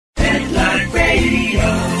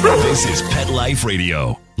This is Pet Life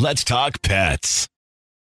Radio. Let's talk pets.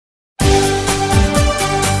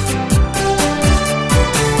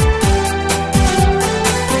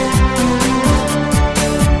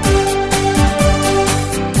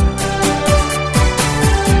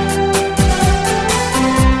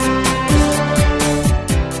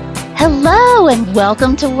 Hello and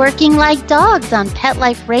welcome to Working Like Dogs on Pet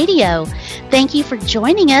Life Radio. Thank you for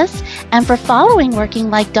joining us and for following Working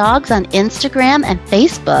Like Dogs on Instagram and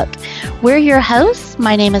Facebook. We're your hosts.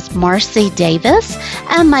 My name is Marcie Davis,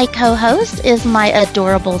 and my co-host is my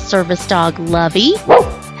adorable service dog, Lovey.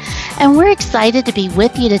 And we're excited to be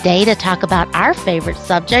with you today to talk about our favorite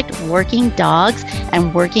subject, working dogs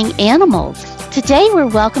and working animals. Today we're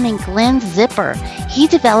welcoming Glen Zipper. He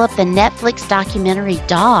developed the Netflix documentary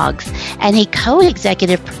Dogs, and he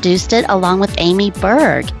co-executive produced it along with Amy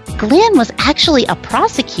Berg. Glen was actually a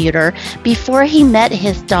prosecutor before he met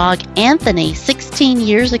his dog Anthony 16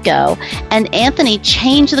 years ago, and Anthony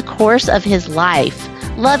changed the course of his life.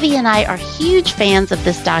 Lovey and I are huge fans of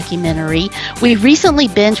this documentary. We recently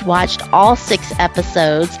binge-watched all 6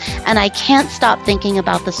 episodes, and I can't stop thinking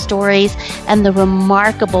about the stories and the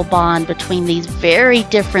remarkable bond between these very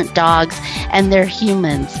different dogs and their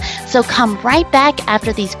humans. So come right back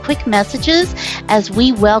after these quick messages as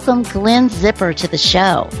we welcome Glen Zipper to the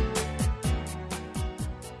show.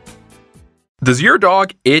 Does your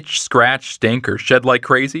dog itch, scratch, stink, or shed like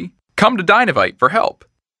crazy? Come to Dynavite for help.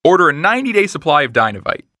 Order a 90-day supply of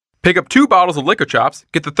Dynavite. Pick up 2 bottles of Lico Chops,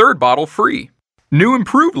 get the 3rd bottle free. New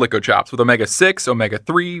improved Lico Chops with omega-6,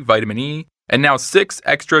 omega-3, vitamin E, and now 6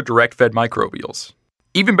 extra direct-fed microbials.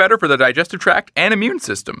 Even better for the digestive tract and immune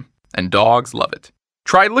system. And dogs love it.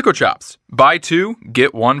 Try Lico Chops. Buy 2,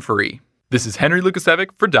 get 1 free. This is Henry Lukasevic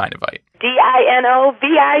for Dynavite. DINOVITE.com.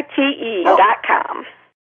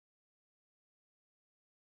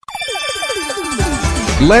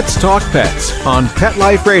 Let's Talk Pets on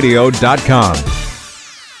PetLifeRadio.com.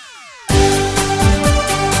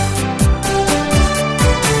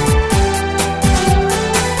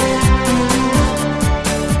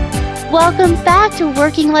 Welcome back to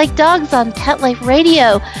Working Like Dogs on Pet Life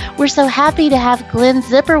Radio. We're so happy to have Glen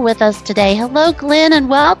Zipper with us today. Hello, Glen, and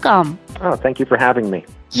welcome. Oh, thank you for having me.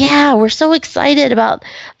 Yeah, we're so excited about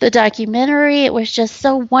the documentary. It was just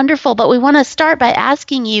so wonderful. But we want to start by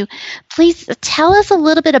asking you, please tell us a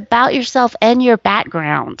little bit about yourself and your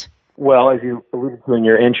background. Well, as you alluded to in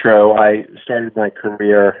your intro, I started my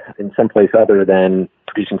career in someplace other than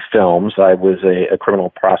producing films. I was a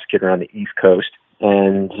criminal prosecutor on the East Coast,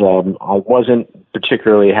 and I wasn't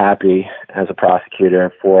particularly happy as a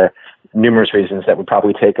prosecutor for numerous reasons that would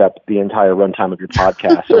probably take up the entire runtime of your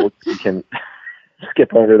podcast, so we can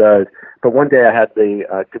skip over those. But one day I had the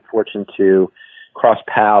good fortune to cross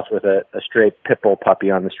paths with a stray pit bull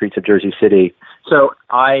puppy on the streets of Jersey City. So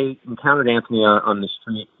I encountered Anthony on the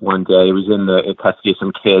street one day. He was in the custody of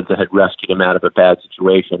some kids that had rescued him out of a bad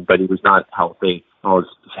situation, but he was not healthy. All his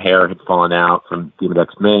hair had fallen out from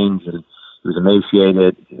Demodex mange, and he was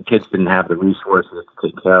emaciated. The kids didn't have the resources to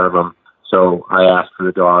take care of him. So I asked for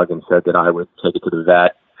the dog and said that I would take it to the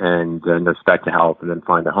vet and expect to help and then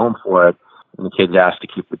find a home for it. And the kids asked to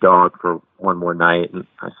keep the dog for one more night, and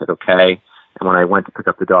I said, okay. And when I went to pick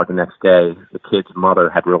up the dog the next day, the kid's mother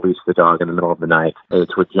had released the dog in the middle of the night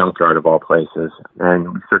to a junkyard of all places.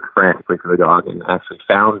 And we searched frantically for the dog and actually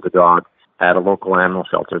found the dog at a local animal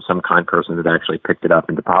shelter. Some kind person had actually picked it up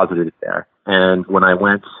and deposited it there. And when I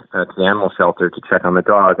went to the animal shelter to check on the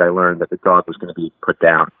dog, I learned that the dog was going to be put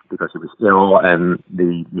down because it was ill and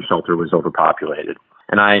the shelter was overpopulated.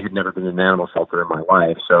 And I had never been in an animal shelter in my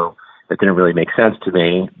life, so it didn't really make sense to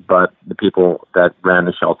me, but the people that ran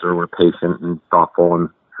the shelter were patient and thoughtful and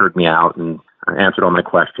heard me out and answered all my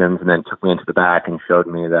questions and then took me into the back and showed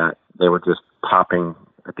me that they were just popping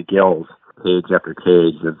at the gills, cage after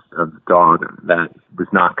cage of dog that was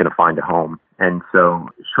not going to find a home. And so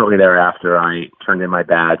shortly thereafter, I turned in my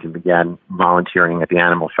badge and began volunteering at the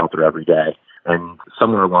animal shelter every day. And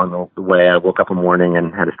somewhere along the way, I woke up one morning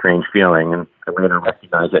and had a strange feeling, and I later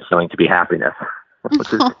recognized that feeling to be happiness,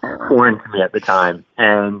 which was foreign to me at the time.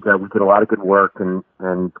 And we did a lot of good work and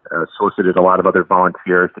solicited a lot of other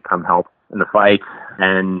volunteers to come help in the fight.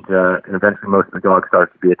 And eventually most of the dogs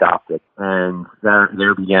started to be adopted. And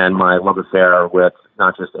there began my love affair with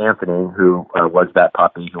not just Anthony, who was that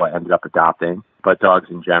puppy who I ended up adopting, but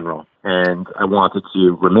dogs in general. And I wanted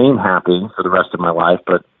to remain happy for the rest of my life,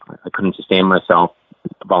 but I couldn't sustain myself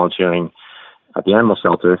volunteering at the animal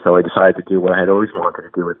shelter, so I decided to do what I had always wanted to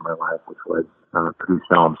do with my life, which was produce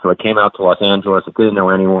film. So I came out to Los Angeles. I didn't know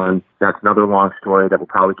anyone. That's another long story that will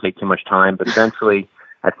probably take too much time, but eventually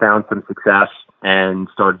I found some success and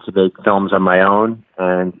started to make films on my own,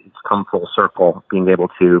 and it's come full circle being able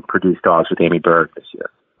to produce Dogs with Amy Berg this year.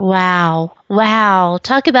 Wow. Wow.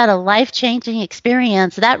 Talk about a life-changing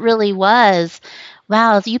experience. That really was.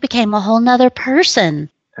 Wow. You became a whole nother person.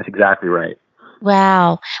 That's exactly right.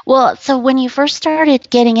 Wow. Well, so when you first started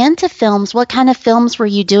getting into films, what kind of films were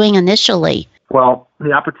you doing initially? Well,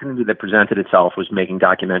 the opportunity that presented itself was making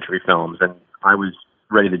documentary films, and I was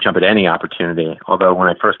ready to jump at any opportunity. Although when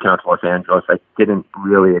I first came out to Los Angeles, I didn't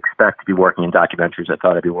really expect to be working in documentaries. I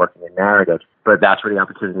thought I'd be working in narrative. But that's where the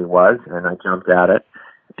opportunity was, and I jumped at it.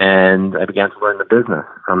 And I began to learn the business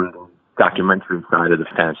from the documentary side of the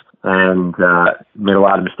fence, and made a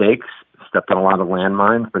lot of mistakes, stepped on a lot of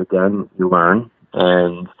landmines, but again, you learn.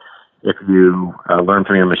 And if you learn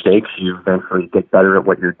from your mistakes, you eventually get better at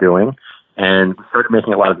what you're doing. And started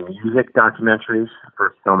making a lot of music documentaries. The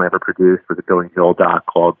first film I ever produced was a Billy Joel doc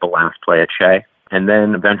called The Last Play at Shea. And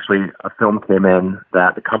then eventually a film came in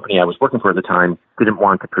that the company I was working for at the time didn't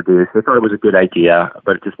want to produce. They thought it was a good idea,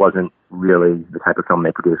 but it just wasn't really the type of film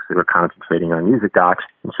they produced. They were concentrating on music docs.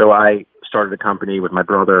 And so I started a company with my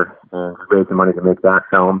brother and raised the money to make that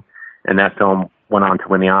film. And that film went on to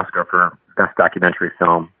win the Oscar for Best Documentary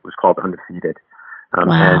Film. It was called Undefeated.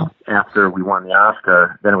 Wow. And after we won the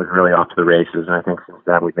Oscar, then it was really off to the races. And I think since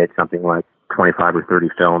then we've made something like 25 or 30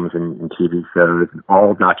 films and TV shows,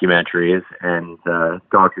 all documentaries, and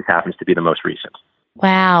Dogs just happens to be the most recent.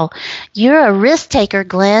 Wow. You're a risk taker,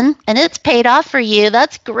 Glenn, and it's paid off for you.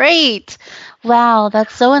 That's great. Wow,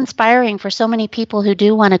 that's so inspiring for so many people who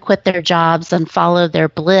do want to quit their jobs and follow their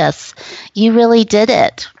bliss. You really did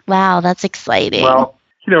it. Wow, that's exciting. Well,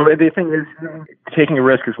 the thing is, taking a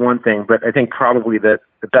risk is one thing, but I think probably that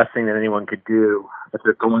the best thing that anyone could do if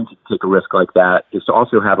they're going to take a risk like that is to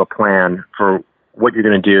also have a plan for what you're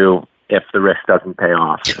going to do if the risk doesn't pay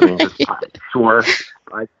off. I mean, sure,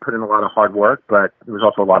 I put in a lot of hard work, but there was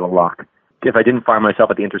also a lot of luck. If I didn't find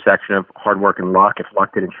myself at the intersection of hard work and luck, if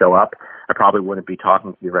luck didn't show up, I probably wouldn't be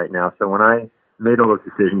talking to you right now. So when I made all those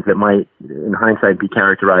decisions that might, in hindsight, be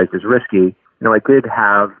characterized as risky, I did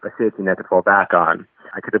have a safety net to fall back on.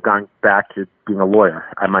 I could have gone back to being a lawyer.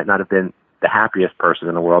 I might not have been the happiest person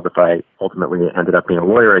in the world if I ultimately ended up being a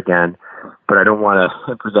lawyer again, but I don't want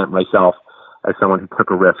to present myself as someone who took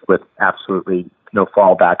a risk with absolutely no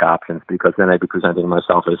fallback options, because then I'd be presenting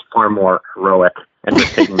myself as far more heroic and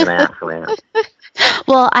risk-taking than I actually am.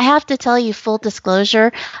 Well, I have to tell you, full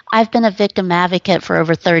disclosure, I've been a victim advocate for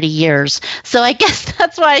over 30 years. So I guess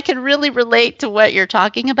that's why I can really relate to what you're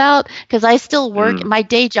talking about, because I still work. My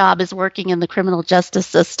day job is working in the criminal justice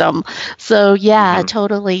system. So, yeah,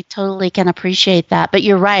 totally can appreciate that. But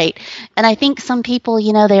you're right. And I think some people,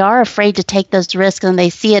 they are afraid to take those risks, and they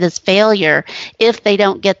see it as failure if they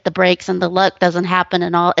don't get the breaks and the luck doesn't happen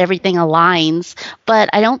and everything aligns. But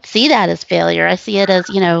I don't see that as failure. I see it as,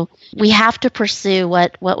 we have to pursue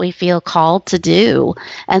what we feel called to do.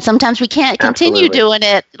 And sometimes we can't continue doing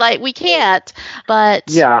it. Like, we can't. But,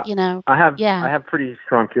 I have pretty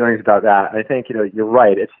strong feelings about that. I think, you're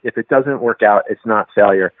right. If it doesn't work out, it's not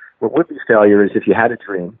failure. What would be failure is if you had a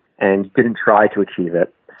dream and you didn't try to achieve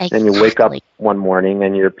it. Exactly. And you wake up one morning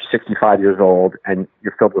and you're 65 years old and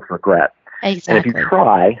you're filled with regret. Exactly. And if you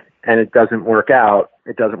try and it doesn't work out,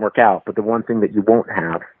 it doesn't work out. But the one thing that you won't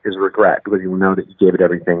have is regret, because you'll know that you gave it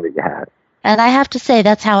everything that you had. And I have to say,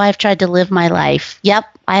 that's how I've tried to live my life. Yep,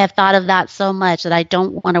 I have thought of that so much that I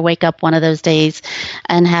don't want to wake up one of those days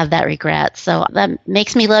and have that regret. So that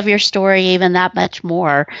makes me love your story even that much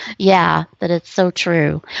more. Yeah, that it's so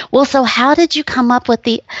true. Well, so how did you come up with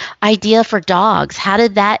the idea for Dogs? How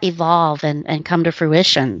did that evolve and come to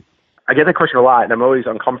fruition? I get that question a lot, and I'm always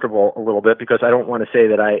uncomfortable a little bit because I don't want to say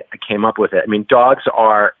that I came up with it. I mean, dogs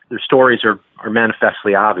their stories are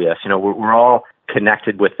manifestly obvious. We're all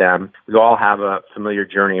connected with them. We all have a familiar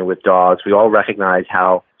journey with dogs. We all recognize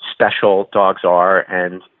how special dogs are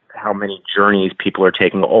and how many journeys people are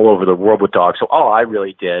taking all over the world with dogs. So all I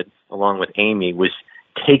really did, along with Amy, was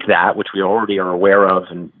take that, which we already are aware of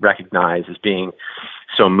and recognize as being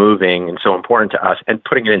so moving and so important to us, and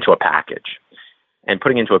putting it into a package. And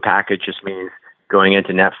putting it into a package just means going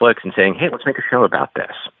into Netflix and saying, hey, let's make a show about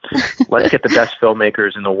this. Let's get the best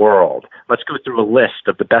filmmakers in the world. Let's go through a list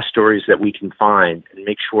of the best stories that we can find and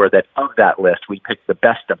make sure that of that list, we pick the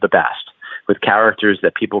best of the best with characters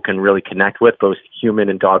that people can really connect with, both human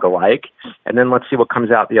and dog alike. And then let's see what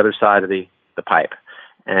comes out the other side of the pipe.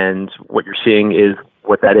 And what you're seeing is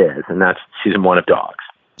what that is, and that's season 1 of Dogs.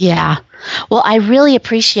 Yeah. Well, I really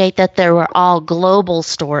appreciate that there were all global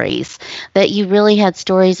stories, that you really had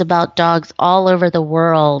stories about dogs all over the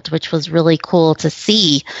world, which was really cool to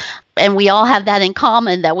see. And we all have that in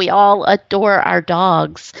common, that we all adore our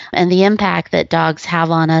dogs and the impact that dogs have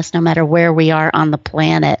on us no matter where we are on the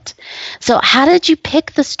planet. So how did you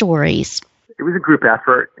pick the stories? It was a group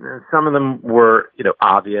effort. Some of them were,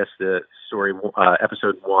 obvious. The story,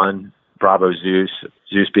 episode 1, Bravo Zeus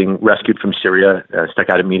being rescued from Syria, stuck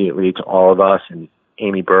out immediately to all of us. And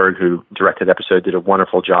Amy Berg, who directed the episode, did a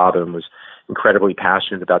wonderful job and was incredibly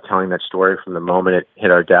passionate about telling that story from the moment it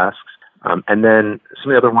hit our desks. And then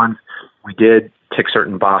some of the other ones, we did tick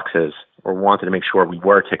certain boxes, or wanted to make sure we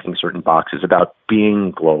were ticking certain boxes about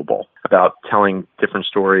being global, about telling different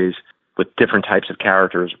stories with different types of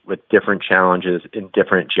characters, with different challenges in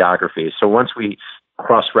different geographies. So once we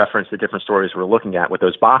cross-reference the different stories we're looking at with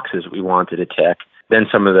those boxes we wanted to tick, then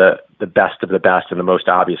some of the best of the best and the most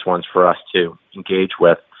obvious ones for us to engage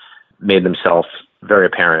with made themselves very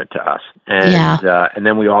apparent to us. And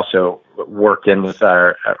then we also worked in with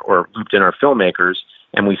looped in our filmmakers,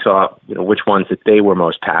 and we saw which ones that they were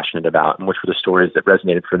most passionate about and which were the stories that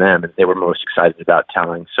resonated for them and they were most excited about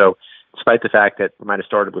telling. So despite the fact that we might have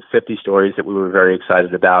started with 50 stories that we were very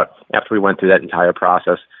excited about, after we went through that entire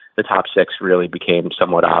process, the top 6 really became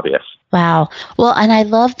somewhat obvious. Wow. Well, and I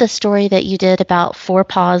love the story that you did about 4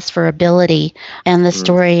 Paws for Ability, and the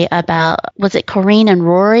story about, was it Corinne and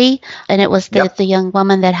Rory? And it was the young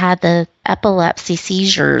woman that had the epilepsy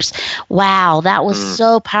seizures. Wow, that was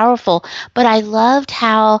so powerful. But I loved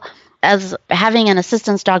how, as having an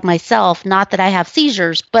assistance dog myself, not that I have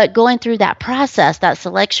seizures, but going through that process, that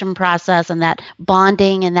selection process and that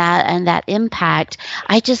bonding and that impact,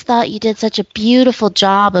 I just thought you did such a beautiful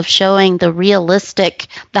job of showing the realistic,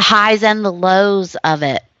 the highs and the lows of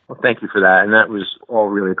it. Well, thank you for that. And that was all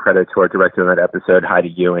really a credit to our director on that episode, Heidi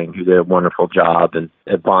Ewing, who did a wonderful job and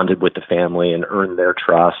bonded with the family and earned their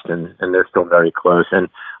trust, and they're still very close. And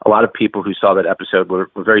a lot of people who saw that episode were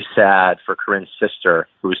very sad for Corinne's sister,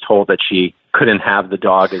 who was told that she couldn't have the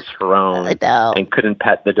dog as her own and couldn't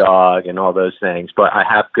pet the dog and all those things. But I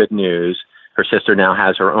have good news. Her sister now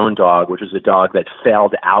has her own dog, which is a dog that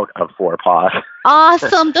failed out of 4 Paws.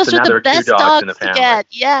 Awesome. Those so are the best dogs to get.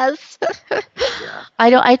 Yes.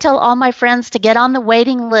 I tell all my friends to get on the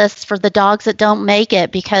waiting list for the dogs that don't make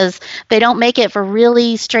it, because they don't make it for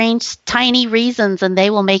really strange, tiny reasons, and they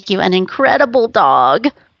will make you an incredible dog.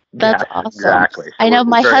 That's awesome. Exactly. So I know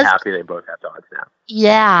we're very happy they both have dogs now.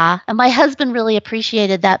 Yeah. And my husband really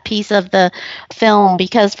appreciated that piece of the film,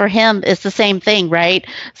 because for him, it's the same thing, right?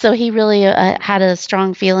 So he really had a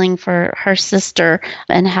strong feeling for her sister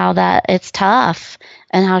and how that it's tough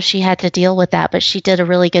and how she had to deal with that. But she did a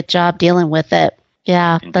really good job dealing with it.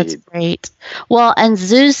 Yeah, indeed. That's great. Well, and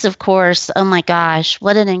Zeus, of course, oh my gosh,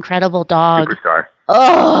 what an incredible dog. Superstar.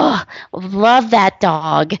 Oh, love that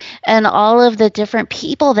dog and all of the different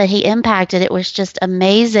people that he impacted. It was just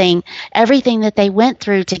amazing, everything that they went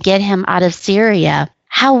through to get him out of Syria.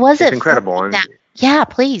 How was it? It's incredible. Yeah,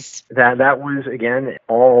 please. That was, again,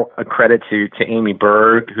 all a credit to Amy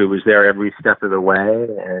Berg, who was there every step of the way,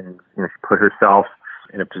 and she put herself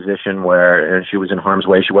in a position where she was in harm's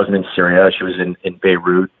way. She wasn't in Syria. She was in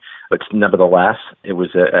Beirut. But nevertheless, it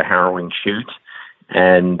was a harrowing shoot.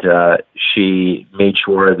 And she made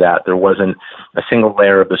sure that there wasn't a single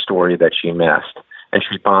layer of the story that she missed. And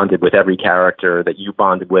she bonded with every character that you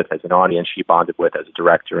bonded with as an audience. She bonded with as a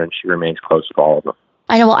director, and she remains close with all of them.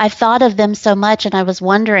 I know. Well, I've thought of them so much, and I was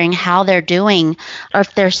wondering how they're doing, or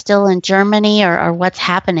if they're still in Germany, or what's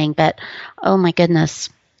happening. But, oh, my goodness.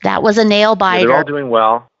 That was a nail biter. They're all doing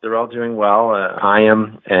well. I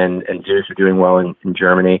am and Zeus are doing well in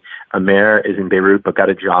Germany. Amer is in Beirut but got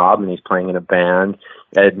a job, and he's playing in a band.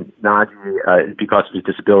 And Naji, because of his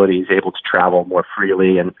disability, is able to travel more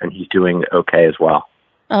freely, and he's doing okay as well.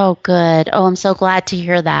 Oh, good. Oh, I'm so glad to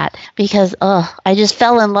hear that, because I just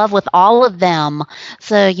fell in love with all of them.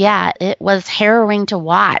 So, yeah, it was harrowing to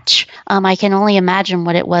watch. I can only imagine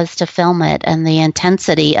what it was to film it and the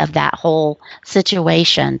intensity of that whole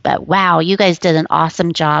situation. But, wow, you guys did an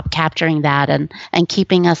awesome job capturing that and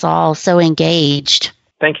keeping us all so engaged.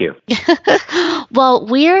 Thank you. Well,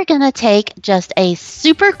 we're going to take just a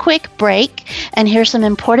super quick break and hear some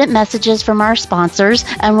important messages from our sponsors,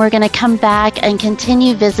 and we're going to come back and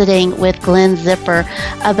continue visiting with Glen Zipper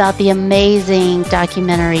about the amazing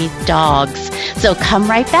documentary Dogs. So come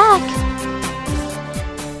right back.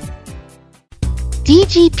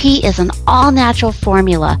 DGP is an all-natural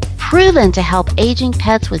formula proven to help aging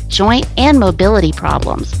pets with joint and mobility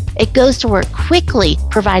problems. It goes to work quickly,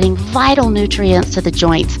 providing vital nutrients to the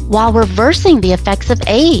joints while reversing the effects of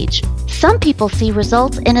age. Some people see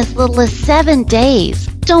results in as little as 7 days.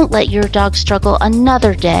 Don't let your dog struggle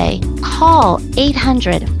another day. Call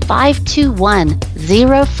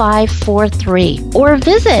 800-521-0543 or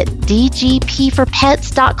visit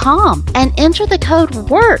dgpforpets.com and enter the code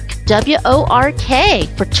WORK, W-O-R-K,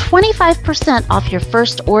 for 25% off your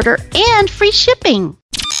first order and free shipping.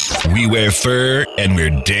 We wear fur, and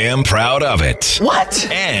we're damn proud of it. What?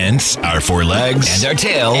 And our 4 legs. And our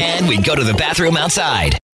tail. And we go to the bathroom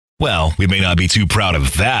outside. Well, we may not be too proud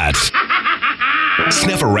of that.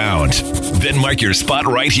 Sniff around, then mark your spot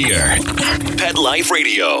right here. Pet Life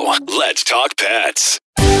Radio. Let's talk pets.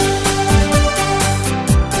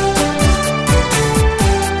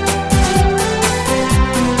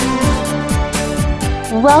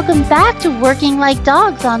 Welcome back to Working Like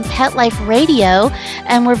Dogs on Pet Life Radio,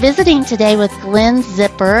 and we're visiting today with Glen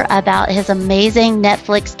Zipper about his amazing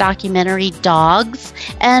Netflix documentary, Dogs.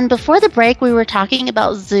 And before the break, we were talking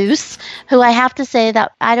about Zeus, who I have to say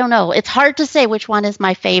that, I don't know, it's hard to say which one is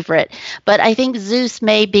my favorite, but I think Zeus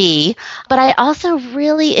may be. But I also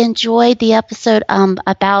really enjoyed the episode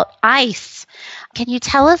about Ice. Can you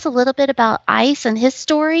tell us a little bit about Ice and his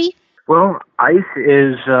story? Well, Ice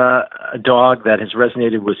is a dog that has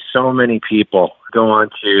resonated with so many people. Go on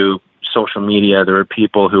to social media. There are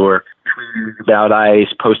people who are tweeting about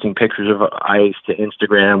Ice, posting pictures of Ice to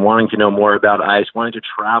Instagram, wanting to know more about Ice, wanting to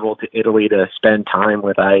travel to Italy to spend time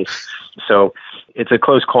with Ice. So it's a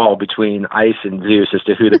close call between Ice and Zeus as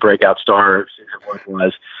to who the breakout star of season 1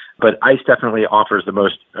 was. But Ice definitely offers the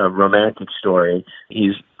most romantic story.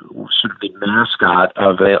 He's sort of the mascot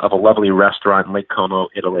of a lovely restaurant in Lake Como,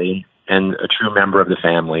 Italy, and a true member of the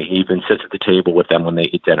family. He even sits at the table with them when they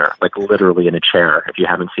eat dinner, like literally in a chair, if you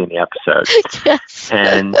haven't seen the episode. Yes.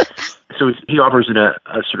 And so he offers a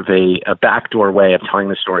sort of a backdoor way of telling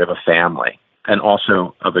the story of a family and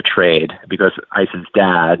also of a trade, because Ice's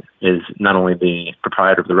dad is not only the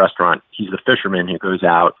proprietor of the restaurant, he's the fisherman who goes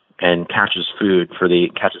out and catches fish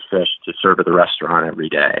to serve at the restaurant every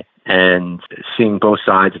day. And seeing both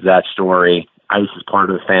sides of that story, Ice is part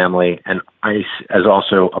of the family, and Ice as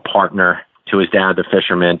also a partner to his dad, the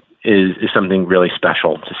fisherman, is something really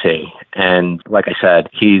special to see. And like I said,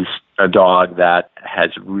 he's a dog that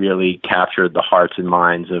has really captured the hearts and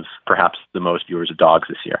minds of perhaps the most viewers of dogs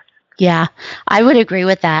this year. Yeah, I would agree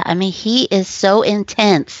with that. I mean, he is so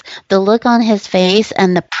intense. The look on his face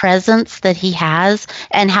and the presence that he has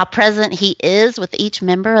and how present he is with each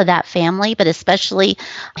member of that family, but especially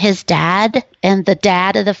his dad and the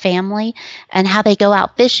dad of the family, and how they go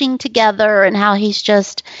out fishing together and how he's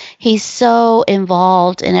so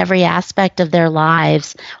involved in every aspect of their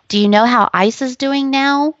lives. Do you know how Ice is doing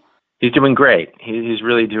now? He's doing great. He's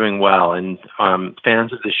really doing well. And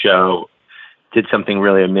fans of the show did something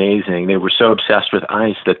really amazing. They were so obsessed with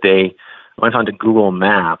Ice that they went onto Google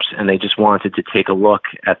Maps and they just wanted to take a look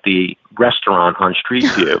at the restaurant on Street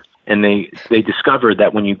View. And they discovered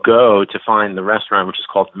that when you go to find the restaurant, which is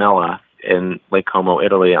called Mela in Lake Como,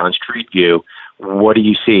 Italy, on Street View, what do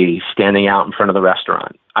you see standing out in front of the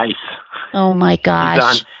restaurant? Ice. Oh my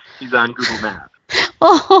gosh. He's on Google Maps.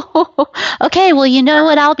 Oh, okay. Well, you know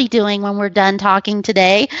what I'll be doing when we're done talking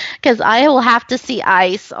today, because I will have to see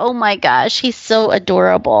Ice. Oh my gosh, he's so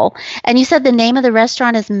adorable. And you said the name of the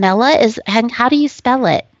restaurant is Mela. How do you spell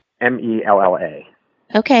it? Mella.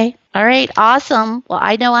 Okay. All right. Awesome. Well,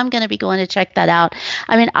 I know I'm going to be going to check that out.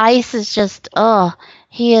 I mean, Ice is just,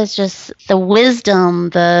 he is just the wisdom,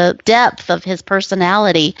 the depth of his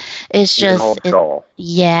personality is just,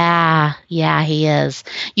 yeah, he is.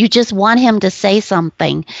 You just want him to say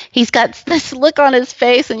something. He's got this look on his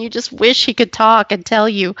face and you just wish he could talk and tell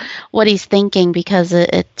you what he's thinking, because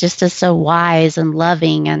it just is so wise and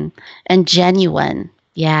loving and genuine.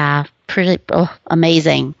 Yeah, pretty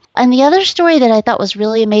amazing. And the other story that I thought was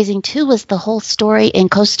really amazing too was the whole story in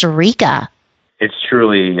Costa Rica. It's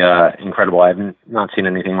truly incredible. I've not seen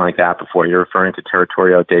anything like that before. You're referring to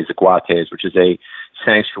Territorio de Zaguates, which is a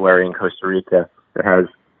sanctuary in Costa Rica that has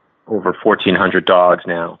over 1,400 dogs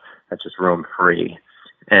now that just roam free.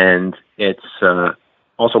 And it's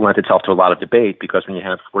also lent itself to a lot of debate, because when you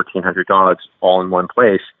have 1,400 dogs all in one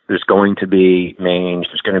place, there's going to be mange,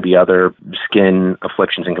 there's going to be other skin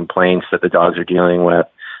afflictions and complaints that the dogs are dealing with.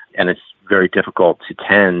 And it's very difficult to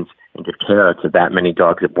tend and give care to that many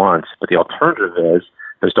dogs at once. But the alternative is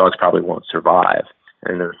those dogs probably won't survive.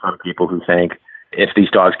 And there are some people who think if these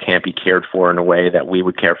dogs can't be cared for in a way that we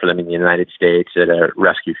would care for them in the United States at a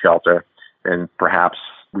rescue shelter, then perhaps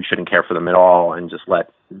we shouldn't care for them at all and just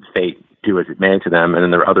let fate do as it may to them. And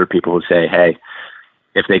then there are other people who say, hey,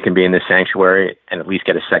 if they can be in this sanctuary and at least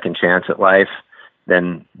get a second chance at life,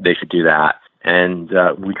 then they should do that. And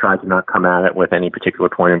we tried to not come at it with any particular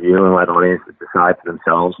point of view and let audiences decide for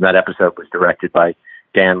themselves. That episode was directed by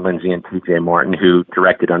Dan Lindsay and T.J. Martin, who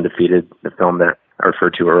directed Undefeated, the film that I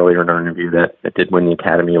referred to earlier in our interview that did win the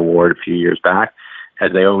Academy Award a few years back.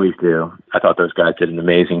 As they always do, I thought those guys did an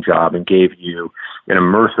amazing job and gave you an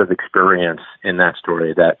immersive experience in that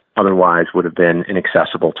story that otherwise would have been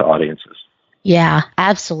inaccessible to audiences. Yeah,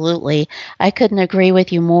 absolutely. I couldn't agree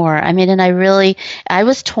with you more. I mean, and I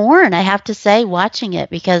was torn, I have to say, watching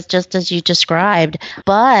it, because just as you described.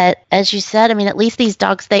 But as you said, I mean, at least these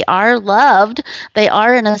dogs, they are loved. They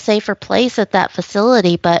are in a safer place at that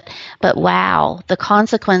facility. But wow, the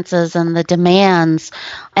consequences and the demands.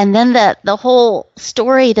 And then the whole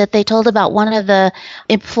story that they told about one of the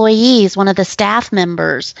employees, one of the staff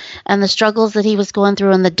members, and the struggles that he was going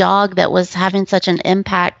through, and the dog that was having such an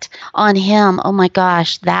impact on him. Oh my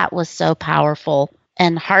gosh, that was so powerful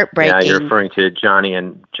and heartbreaking. Yeah, you're referring to Johnny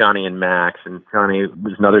and Max, and Johnny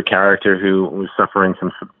was another character who was suffering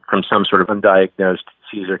from some sort of undiagnosed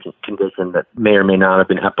seizure condition that may or may not have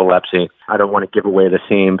been epilepsy. I don't want to give away the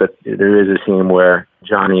scene, but there is a scene where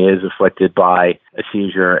Johnny is afflicted by a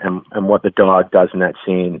seizure, and what the dog does in that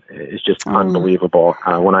scene is just unbelievable.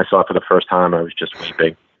 When I saw it for the first time, I was just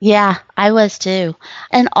weeping. Yeah, I was too.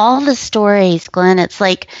 And all the stories, Glenn,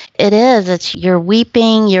 it's you're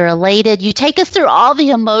weeping, you're elated. You take us through all the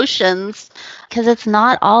emotions, because it's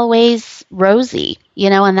not always rosy,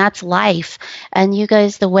 and that's life. And you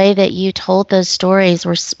guys, the way that you told those stories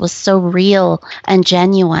was so real and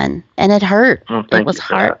genuine, and it hurt. It was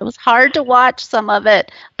hard. It was hard to watch some of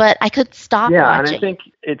it, but I could stop watching. Yeah, and I think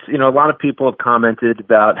it's, a lot of people have commented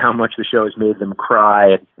about how much the show has made them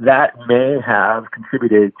cry. That may have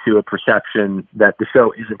contributed to a perception that the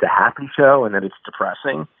show isn't a happy show and that it's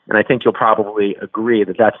depressing. And I think you'll probably agree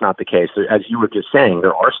that that's not the case. As you were just saying,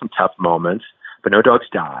 there are some tough moments, but no dogs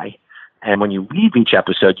die. And when you leave each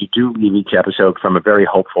episode, you do leave each episode from a very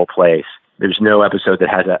hopeful place. There's no episode that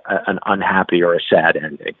has an unhappy or a sad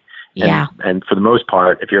ending. Yeah. And for the most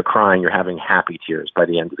part, if you're crying, you're having happy tears by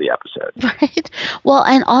the end of the episode. Right. Well,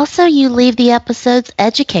 and also you leave the episodes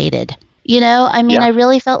educated. I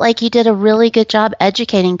really felt like you did a really good job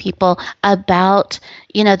educating people about,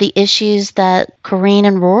 the issues that Corrine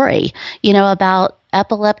and Rory, about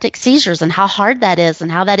epileptic seizures and how hard that is and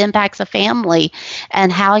how that impacts a family and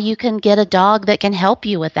how you can get a dog that can help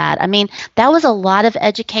you with that. I mean, that was a lot of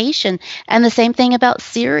education. And the same thing about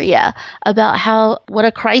Syria, about what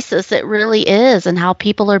a crisis it really is and how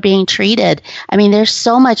people are being treated. I mean, there's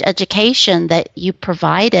so much education that you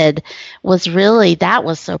provided that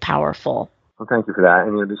was so powerful. Well, thank you for that.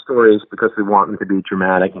 And the stories, because we want them to be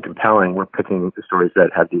dramatic and compelling, we're picking the stories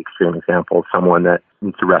that have the extreme example of someone that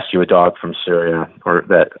needs to rescue a dog from Syria, or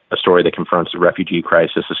a story that confronts a refugee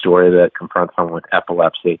crisis, a story that confronts someone with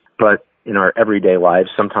epilepsy. But in our everyday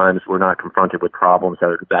lives, sometimes we're not confronted with problems that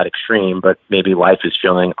are that extreme, but maybe life is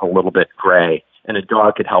feeling a little bit gray. And a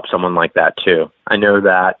dog could help someone like that too. I know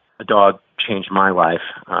that a dog changed my life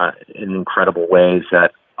in incredible ways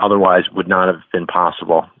that otherwise would not have been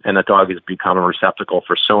possible. And that dog has become a receptacle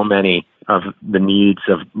for so many of the needs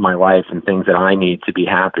of my life and things that I need to be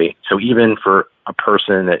happy. So even for a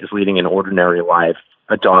person that is leading an ordinary life,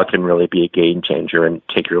 a dog can really be a game changer and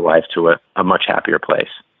take your life to a much happier place.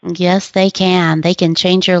 Yes, they can. They can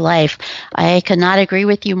change your life. I could not agree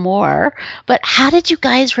with you more. But how did you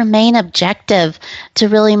guys remain objective to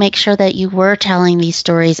really make sure that you were telling these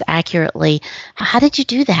stories accurately? How did you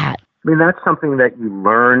do that? I mean, that's something that you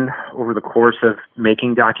learn over the course of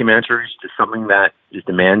making documentaries, just something that is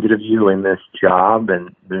demanded of you in this job.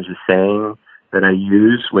 And there's a saying that I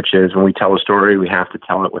use, which is when we tell a story, we have to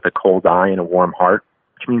tell it with a cold eye and a warm heart,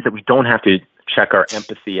 which means that we don't have to check our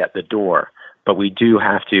empathy at the door, but we do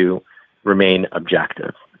have to remain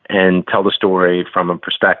objective and tell the story from a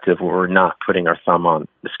perspective where we're not putting our thumb on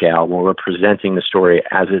the scale, where we're presenting the story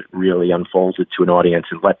as it really unfolds it to an audience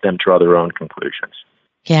and let them draw their own conclusions.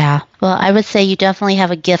 Yeah. Well, I would say you definitely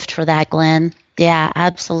have a gift for that, Glenn. Yeah,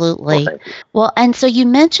 absolutely. Well, and so you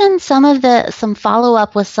mentioned some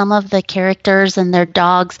follow-up with some of the characters and their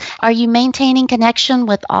dogs. Are you maintaining connection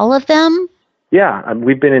with all of them? Yeah,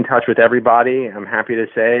 we've been in touch with everybody. I'm happy to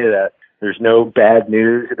say that there's no bad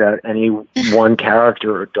news about any one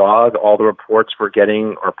character or dog. All the reports we're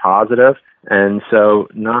getting are positive. And so,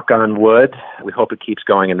 knock on wood, we hope it keeps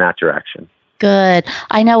going in that direction. Good.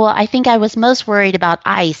 I know. Well, I think I was most worried about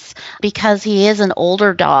Ice because he is an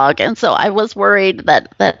older dog. And so I was worried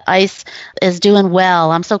that Ice is doing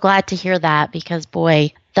well. I'm so glad to hear that because,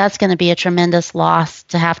 boy, that's going to be a tremendous loss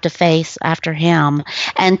to have to face after him.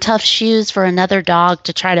 And tough shoes for another dog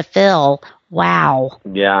to try to fill. Wow.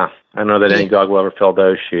 Yeah. I don't know that any dog will ever fill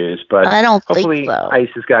those shoes, but I don't hopefully think so. Ice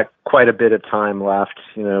has got quite a bit of time left.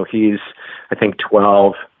 You know, he's, I think,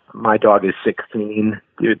 12. My dog is 16.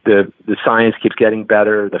 The science keeps getting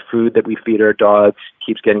better. The food that we feed our dogs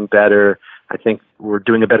keeps getting better. I think we're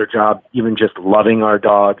doing a better job even just loving our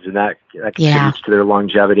dogs, and that contributes to their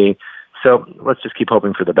longevity. So let's just keep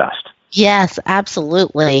hoping for the best. Yes,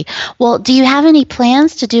 absolutely. Well, do you have any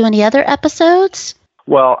plans to do any other episodes?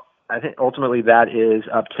 Well, I think ultimately that is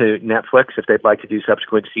up to Netflix if they'd like to do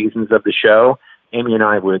subsequent seasons of the show. Amy and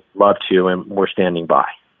I would love to, and we're standing by.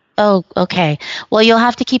 Oh, okay. Well, you'll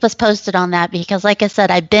have to keep us posted on that because, like I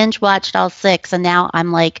said, I binge watched all 6, and now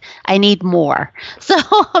I'm like, I need more. So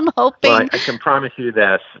I'm hoping. Well, I can promise you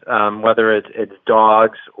this: whether it's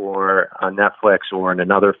dogs or on Netflix or in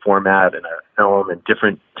another format, in a film, and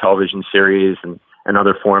different television series, and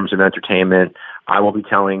other forms of entertainment, I will be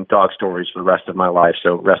telling dog stories for the rest of my life.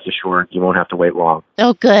 So rest assured, you won't have to wait long.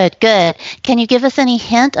 Oh, good, good. Can you give us any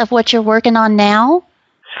hint of what you're working on now?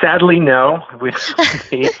 Sadly, no.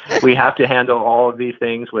 We have to handle all of these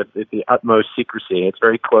things with the utmost secrecy. It's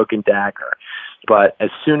very cloak and dagger. But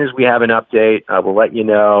as soon as we have an update, we'll let you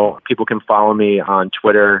know. People can follow me on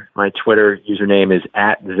Twitter. My Twitter username is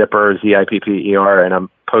 @Zipper, Zipper, and I'm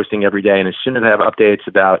posting every day. And as soon as I have updates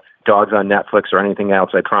about dogs on Netflix or anything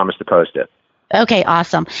else, I promise to post it. Okay,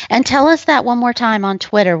 awesome. And tell us that one more time on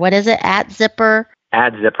Twitter. What is it? @Zipper?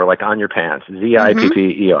 @Zipper, like on your pants.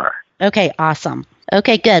 Zipper. Okay, awesome.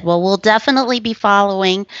 Okay, good. Well, we'll definitely be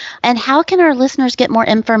following. And how can our listeners get more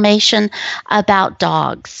information about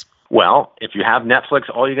dogs? Well, if you have Netflix,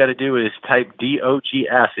 all you got to do is type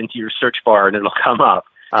DOGS into your search bar and it'll come up.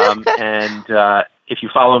 And if you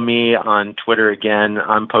follow me on Twitter, again,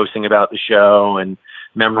 I'm posting about the show and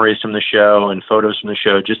memories from the show and photos from the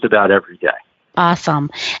show just about every day. Awesome.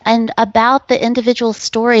 And about the individual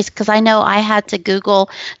stories, because I know I had to Google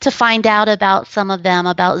to find out about some of them,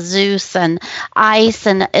 about Zeus and Ice.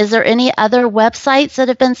 And is there any other websites that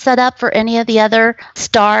have been set up for any of the other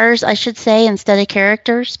stars, I should say, instead of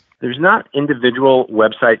characters? There's not individual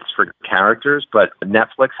websites for characters, but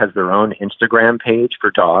Netflix has their own Instagram page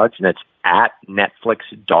for dogs, and it's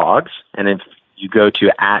 @NetflixDogs. And if you go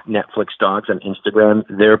to @NetflixDogs on Instagram,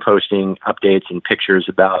 they're posting updates and pictures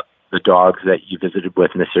about the dogs that you visited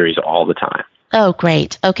with in the series all the time. Oh,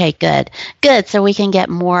 great. Okay, good. Good. So we can get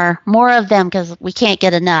more of them because we can't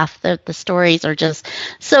get enough. The stories are just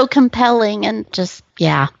so compelling and just,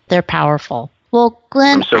 they're powerful. Well,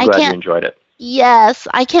 Glen, I'm so glad you enjoyed it. Yes,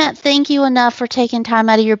 I can't thank you enough for taking time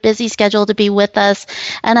out of your busy schedule to be with us.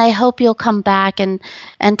 And I hope you'll come back and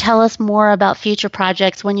tell us more about future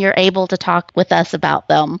projects when you're able to talk with us about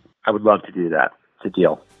them. I would love to do that. It's a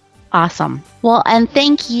deal. Awesome. Well, and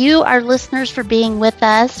thank you, our listeners, for being with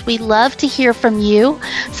us. We love to hear from you.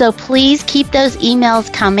 So please keep those emails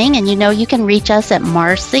coming. And you can reach us at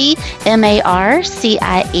Marcie, MARCIE,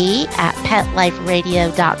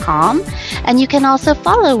 @PetLifeRadio.com. And you can also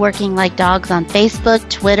follow Working Like Dogs on Facebook,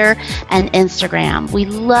 Twitter, and Instagram. We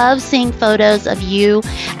love seeing photos of you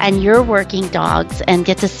and your working dogs and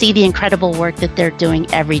get to see the incredible work that they're doing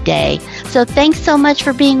every day. So thanks so much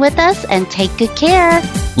for being with us and take good care.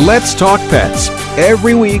 Let's Talk Pets,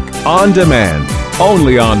 every week on demand,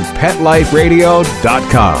 only on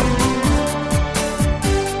PetLifeRadio.com.